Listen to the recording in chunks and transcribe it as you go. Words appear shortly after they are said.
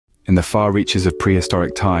In the far reaches of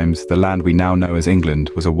prehistoric times, the land we now know as England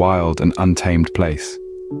was a wild and untamed place.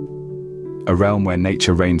 A realm where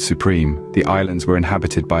nature reigned supreme, the islands were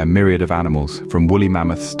inhabited by a myriad of animals, from woolly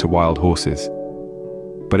mammoths to wild horses.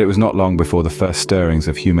 But it was not long before the first stirrings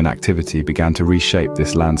of human activity began to reshape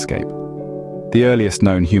this landscape. The earliest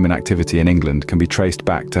known human activity in England can be traced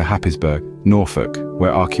back to Happisburgh, Norfolk,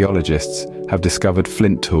 where archaeologists have discovered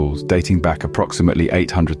flint tools dating back approximately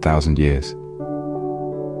 800,000 years.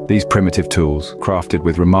 These primitive tools, crafted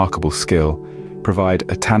with remarkable skill, provide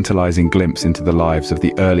a tantalizing glimpse into the lives of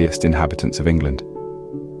the earliest inhabitants of England.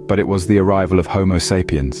 But it was the arrival of Homo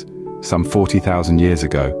sapiens, some 40,000 years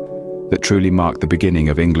ago, that truly marked the beginning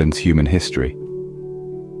of England's human history.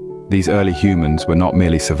 These early humans were not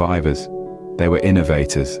merely survivors, they were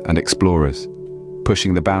innovators and explorers,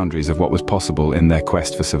 pushing the boundaries of what was possible in their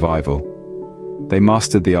quest for survival. They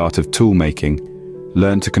mastered the art of tool-making,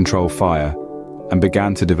 learned to control fire, and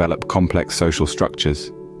began to develop complex social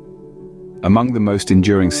structures. Among the most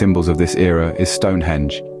enduring symbols of this era is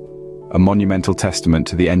Stonehenge, a monumental testament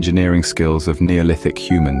to the engineering skills of Neolithic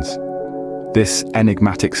humans. This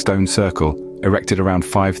enigmatic stone circle, erected around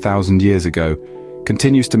 5,000 years ago,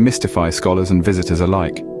 continues to mystify scholars and visitors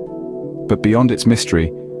alike. But beyond its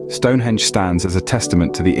mystery, Stonehenge stands as a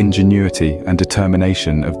testament to the ingenuity and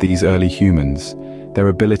determination of these early humans, their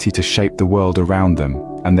ability to shape the world around them,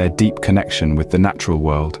 and their deep connection with the natural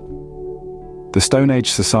world. The Stone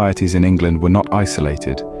Age societies in England were not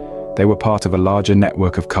isolated. They were part of a larger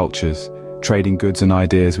network of cultures, trading goods and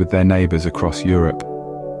ideas with their neighbours across Europe.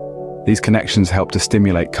 These connections helped to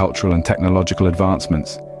stimulate cultural and technological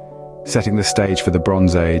advancements, setting the stage for the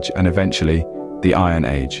Bronze Age and eventually the Iron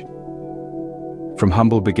Age. From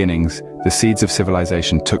humble beginnings, the seeds of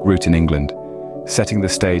civilization took root in England, setting the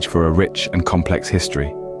stage for a rich and complex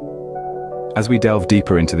history. As we delve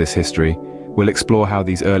deeper into this history, we'll explore how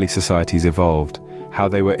these early societies evolved, how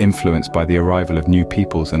they were influenced by the arrival of new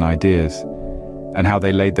peoples and ideas, and how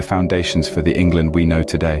they laid the foundations for the England we know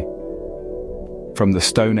today. From the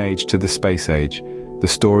Stone Age to the Space Age, the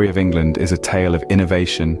story of England is a tale of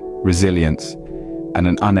innovation, resilience, and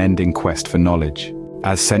an unending quest for knowledge.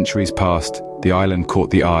 As centuries passed, the island caught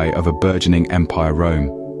the eye of a burgeoning empire Rome.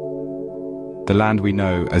 The land we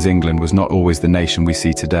know as England was not always the nation we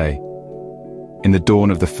see today. In the dawn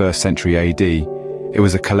of the 1st century AD, it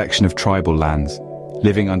was a collection of tribal lands,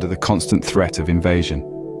 living under the constant threat of invasion.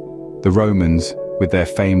 The Romans, with their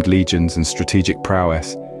famed legions and strategic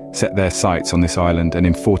prowess, set their sights on this island, and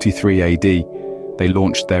in 43 AD, they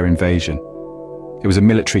launched their invasion. It was a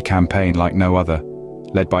military campaign like no other,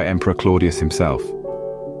 led by Emperor Claudius himself.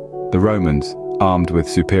 The Romans, armed with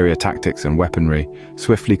superior tactics and weaponry,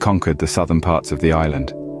 swiftly conquered the southern parts of the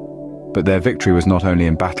island. But their victory was not only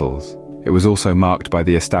in battles, it was also marked by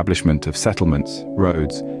the establishment of settlements,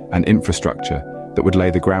 roads, and infrastructure that would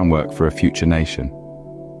lay the groundwork for a future nation.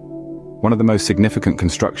 One of the most significant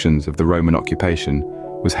constructions of the Roman occupation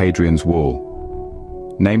was Hadrian's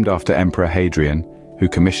Wall. Named after Emperor Hadrian, who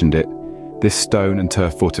commissioned it, this stone and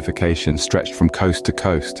turf fortification stretched from coast to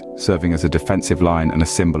coast, serving as a defensive line and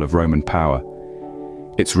a symbol of Roman power.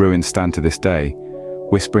 Its ruins stand to this day,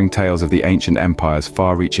 whispering tales of the ancient empire's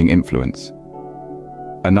far-reaching influence.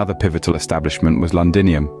 Another pivotal establishment was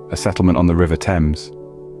Londinium, a settlement on the River Thames.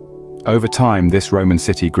 Over time, this Roman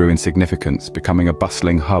city grew in significance, becoming a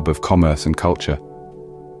bustling hub of commerce and culture.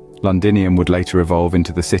 Londinium would later evolve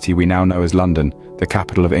into the city we now know as London, the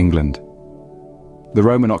capital of England. The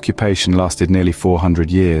Roman occupation lasted nearly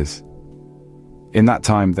 400 years. In that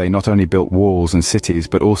time, they not only built walls and cities,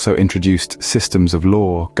 but also introduced systems of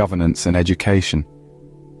law, governance, and education.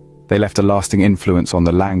 They left a lasting influence on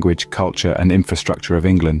the language, culture, and infrastructure of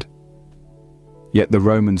England. Yet the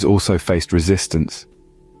Romans also faced resistance.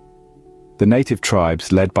 The native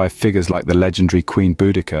tribes, led by figures like the legendary Queen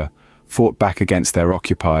Boudica, fought back against their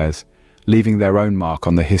occupiers, leaving their own mark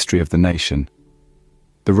on the history of the nation.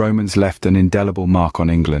 The Romans left an indelible mark on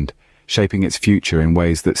England, shaping its future in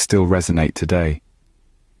ways that still resonate today.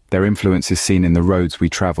 Their influence is seen in the roads we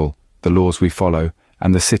travel, the laws we follow,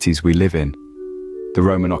 and the cities we live in. The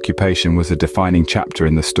Roman occupation was a defining chapter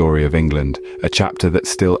in the story of England, a chapter that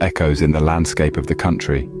still echoes in the landscape of the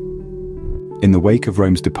country. In the wake of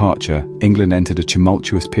Rome's departure, England entered a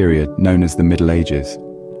tumultuous period known as the Middle Ages.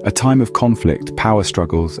 A time of conflict, power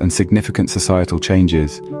struggles, and significant societal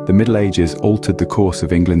changes, the Middle Ages altered the course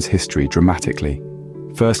of England's history dramatically.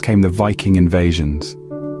 First came the Viking invasions,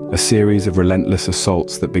 a series of relentless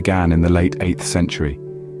assaults that began in the late 8th century.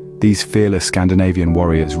 These fearless Scandinavian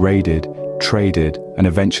warriors raided, traded, and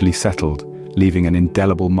eventually settled, leaving an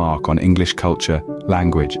indelible mark on English culture,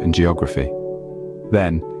 language, and geography.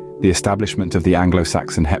 Then, The establishment of the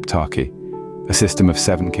Anglo-Saxon heptarchy, a system of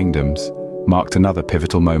 7 kingdoms, marked another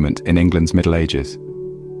pivotal moment in England's Middle Ages.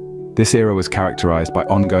 This era was characterized by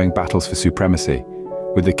ongoing battles for supremacy,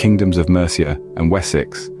 with the kingdoms of Mercia and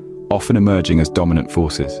Wessex often emerging as dominant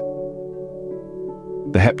forces.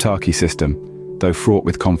 The heptarchy system, though fraught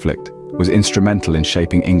with conflict, was instrumental in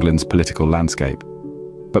shaping England's political landscape.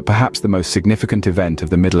 But perhaps the most significant event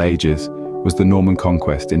of the Middle Ages was the Norman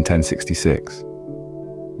conquest in 1066.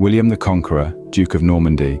 William the Conqueror, Duke of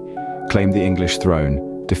Normandy, claimed the English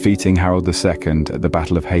throne, defeating Harold II at the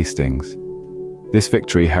Battle of Hastings. This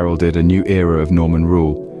victory heralded a new era of Norman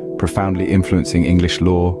rule, profoundly influencing English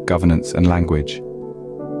law, governance, and language.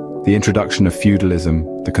 The introduction of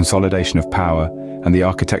feudalism, the consolidation of power, and the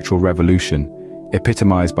architectural revolution,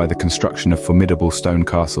 epitomized by the construction of formidable stone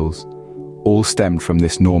castles, all stemmed from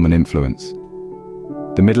this Norman influence.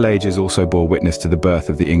 The Middle Ages also bore witness to the birth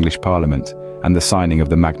of the English Parliament and the signing of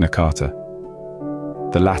the Magna Carta.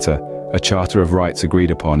 The latter, a charter of rights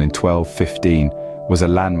agreed upon in 1215, was a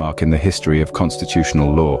landmark in the history of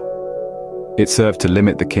constitutional law. It served to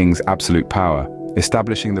limit the king's absolute power,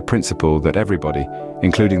 establishing the principle that everybody,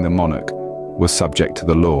 including the monarch, was subject to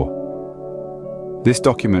the law. This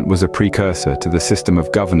document was a precursor to the system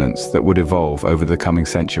of governance that would evolve over the coming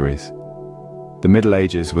centuries. The Middle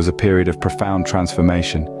Ages was a period of profound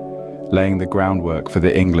transformation, laying the groundwork for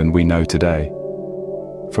the England we know today.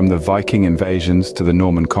 From the Viking invasions to the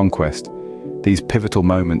Norman conquest, these pivotal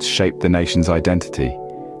moments shaped the nation's identity,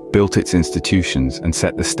 built its institutions, and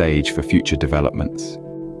set the stage for future developments.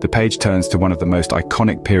 The page turns to one of the most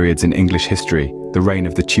iconic periods in English history, the reign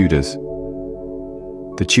of the Tudors.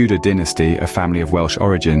 The Tudor dynasty, a family of Welsh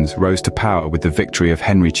origins, rose to power with the victory of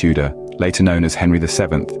Henry Tudor, later known as Henry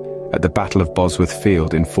VII, at the Battle of Bosworth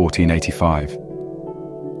Field in 1485.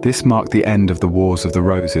 This marked the end of the Wars of the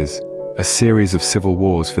Roses, a series of civil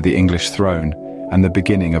wars for the English throne, and the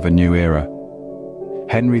beginning of a new era.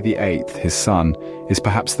 Henry VIII, his son, is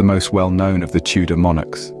perhaps the most well-known of the Tudor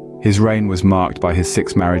monarchs. His reign was marked by his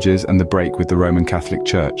 6 marriages and the break with the Roman Catholic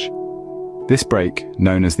Church. This break,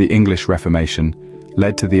 known as the English Reformation,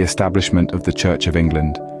 led to the establishment of the Church of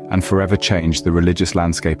England and forever changed the religious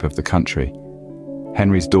landscape of the country.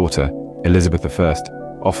 Henry's daughter, Elizabeth I,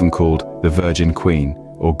 often called the Virgin Queen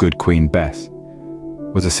or Good Queen Bess,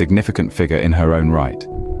 was a significant figure in her own right.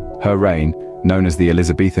 Her reign, known as the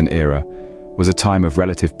Elizabethan era, was a time of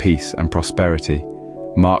relative peace and prosperity,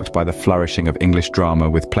 marked by the flourishing of English drama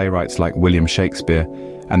with playwrights like William Shakespeare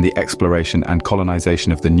and the exploration and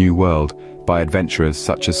colonization of the New World by adventurers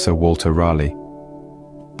such as Sir Walter Raleigh.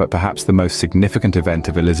 But perhaps the most significant event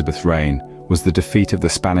of Elizabeth's reign was the defeat of the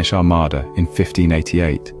Spanish Armada in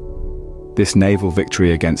 1588. This naval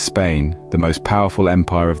victory against Spain, the most powerful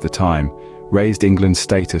empire of the time, raised England's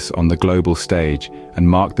status on the global stage and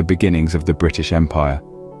marked the beginnings of the British Empire.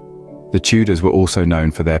 The Tudors were also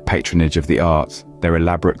known for their patronage of the arts, their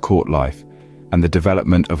elaborate court life, and the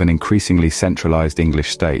development of an increasingly centralized English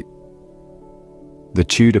state. The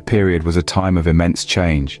Tudor period was a time of immense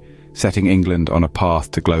change, setting England on a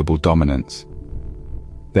path to global dominance.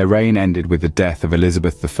 Their reign ended with the death of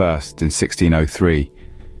Elizabeth I in 1603,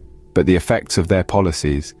 but the effects of their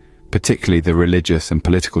policies, particularly the religious and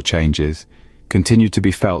political changes, continued to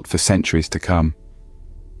be felt for centuries to come.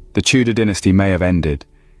 The Tudor dynasty may have ended,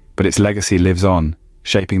 but its legacy lives on,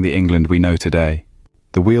 shaping the England we know today.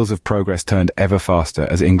 The wheels of progress turned ever faster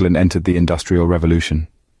as England entered the Industrial Revolution.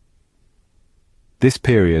 This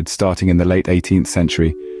period, starting in the late 18th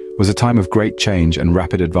century, was a time of great change and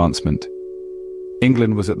rapid advancement.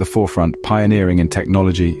 England was at the forefront, pioneering in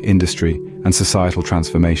technology, industry, and societal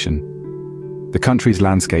transformation. The country's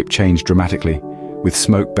landscape changed dramatically, with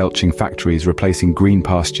smoke-belching factories replacing green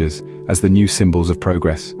pastures as the new symbols of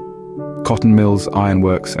progress. Cotton mills,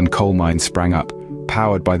 ironworks, and coal mines sprang up,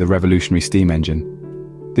 powered by the revolutionary steam engine.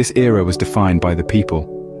 This era was defined by the people.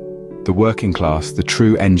 The working class, the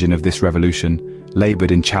true engine of this revolution,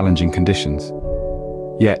 labored in challenging conditions.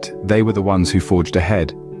 Yet, they were the ones who forged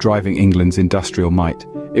ahead, driving England's industrial might.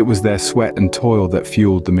 It was their sweat and toil that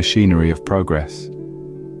fueled the machinery of progress.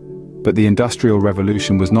 But the Industrial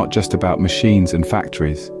Revolution was not just about machines and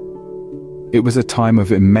factories. It was a time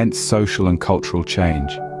of immense social and cultural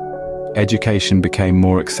change. Education became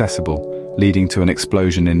more accessible, leading to an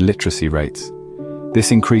explosion in literacy rates.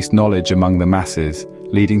 This increased knowledge among the masses,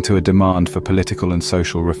 leading to a demand for political and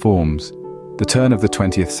social reforms. The turn of the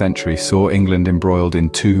 20th century saw England embroiled in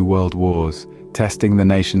 2 world wars, testing the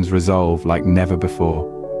nation's resolve like never before.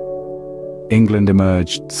 England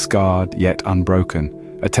emerged scarred yet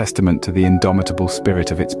unbroken, a testament to the indomitable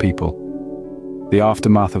spirit of its people. The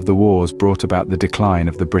aftermath of the wars brought about the decline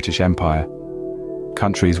of the British Empire.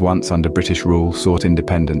 Countries once under British rule sought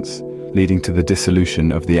independence, leading to the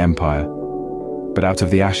dissolution of the empire. But out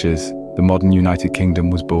of the ashes, the modern United Kingdom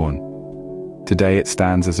was born. Today it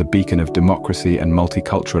stands as a beacon of democracy and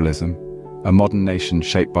multiculturalism, a modern nation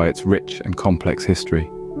shaped by its rich and complex history.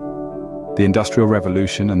 The Industrial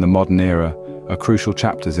Revolution and the modern era are crucial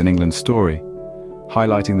chapters in England's story,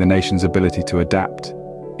 highlighting the nation's ability to adapt,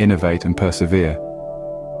 innovate and persevere.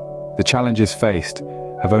 The challenges faced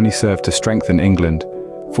have only served to strengthen England,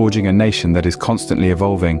 forging a nation that is constantly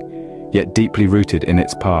evolving, yet deeply rooted in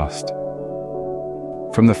its past.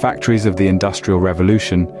 From the factories of the Industrial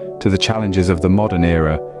Revolution to the challenges of the modern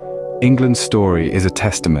era, England's story is a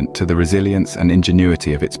testament to the resilience and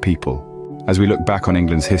ingenuity of its people. As we look back on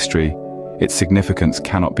England's history, its significance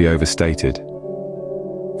cannot be overstated.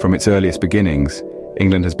 From its earliest beginnings,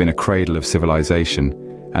 England has been a cradle of civilization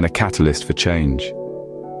and a catalyst for change.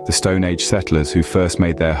 The Stone Age settlers who first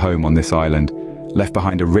made their home on this island left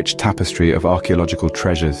behind a rich tapestry of archaeological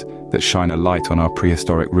treasures that shine a light on our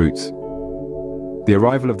prehistoric roots. The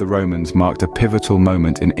arrival of the Romans marked a pivotal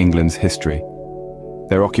moment in England's history.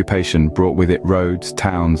 Their occupation brought with it roads,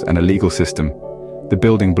 towns, and a legal system, the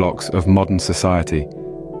building blocks of modern society.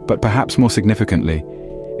 But perhaps more significantly,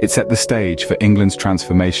 it set the stage for England's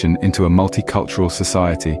transformation into a multicultural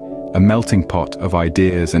society, a melting pot of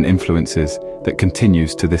ideas and influences that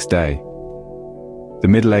continues to this day. The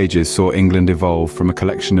Middle Ages saw England evolve from a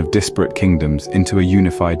collection of disparate kingdoms into a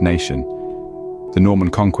unified nation. The Norman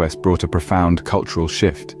conquest brought a profound cultural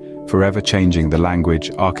shift, forever changing the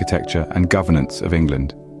language, architecture, and governance of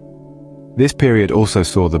England. This period also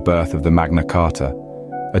saw the birth of the Magna Carta,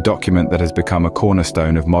 a document that has become a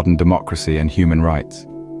cornerstone of modern democracy and human rights.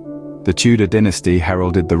 The Tudor dynasty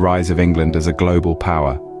heralded the rise of England as a global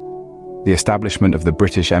power. The establishment of the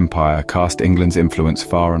British Empire cast England's influence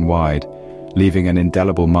far and wide, leaving an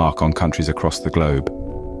indelible mark on countries across the globe.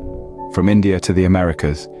 From India to the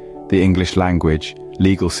Americas, the English language,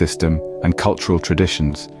 legal system, and cultural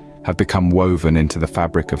traditions have become woven into the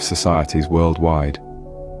fabric of societies worldwide.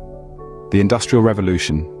 The Industrial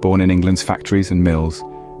Revolution, born in England's factories and mills,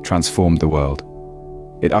 transformed the world.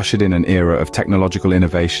 It ushered in an era of technological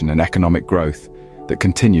innovation and economic growth that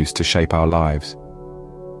continues to shape our lives.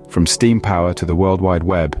 From steam power to the World Wide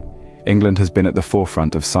Web, England has been at the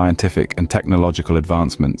forefront of scientific and technological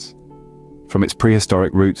advancements. From its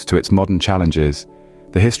prehistoric roots to its modern challenges,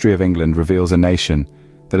 the history of England reveals a nation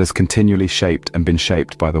that has continually shaped and been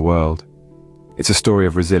shaped by the world. It's a story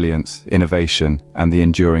of resilience, innovation, and the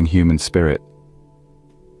enduring human spirit.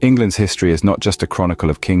 England's history is not just a chronicle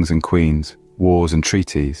of kings and queens, wars and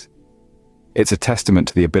treaties. It's a testament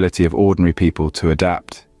to the ability of ordinary people to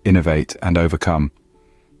adapt, innovate, and overcome,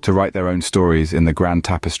 to write their own stories in the grand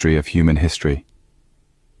tapestry of human history.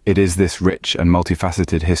 It is this rich and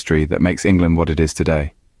multifaceted history that makes England what it is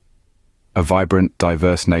today. A vibrant,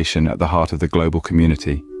 diverse nation at the heart of the global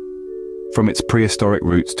community. From its prehistoric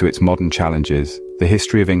roots to its modern challenges, the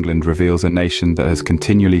history of England reveals a nation that has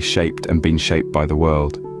continually shaped and been shaped by the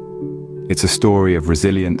world. It's a story of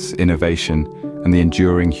resilience, innovation, and the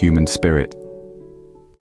enduring human spirit.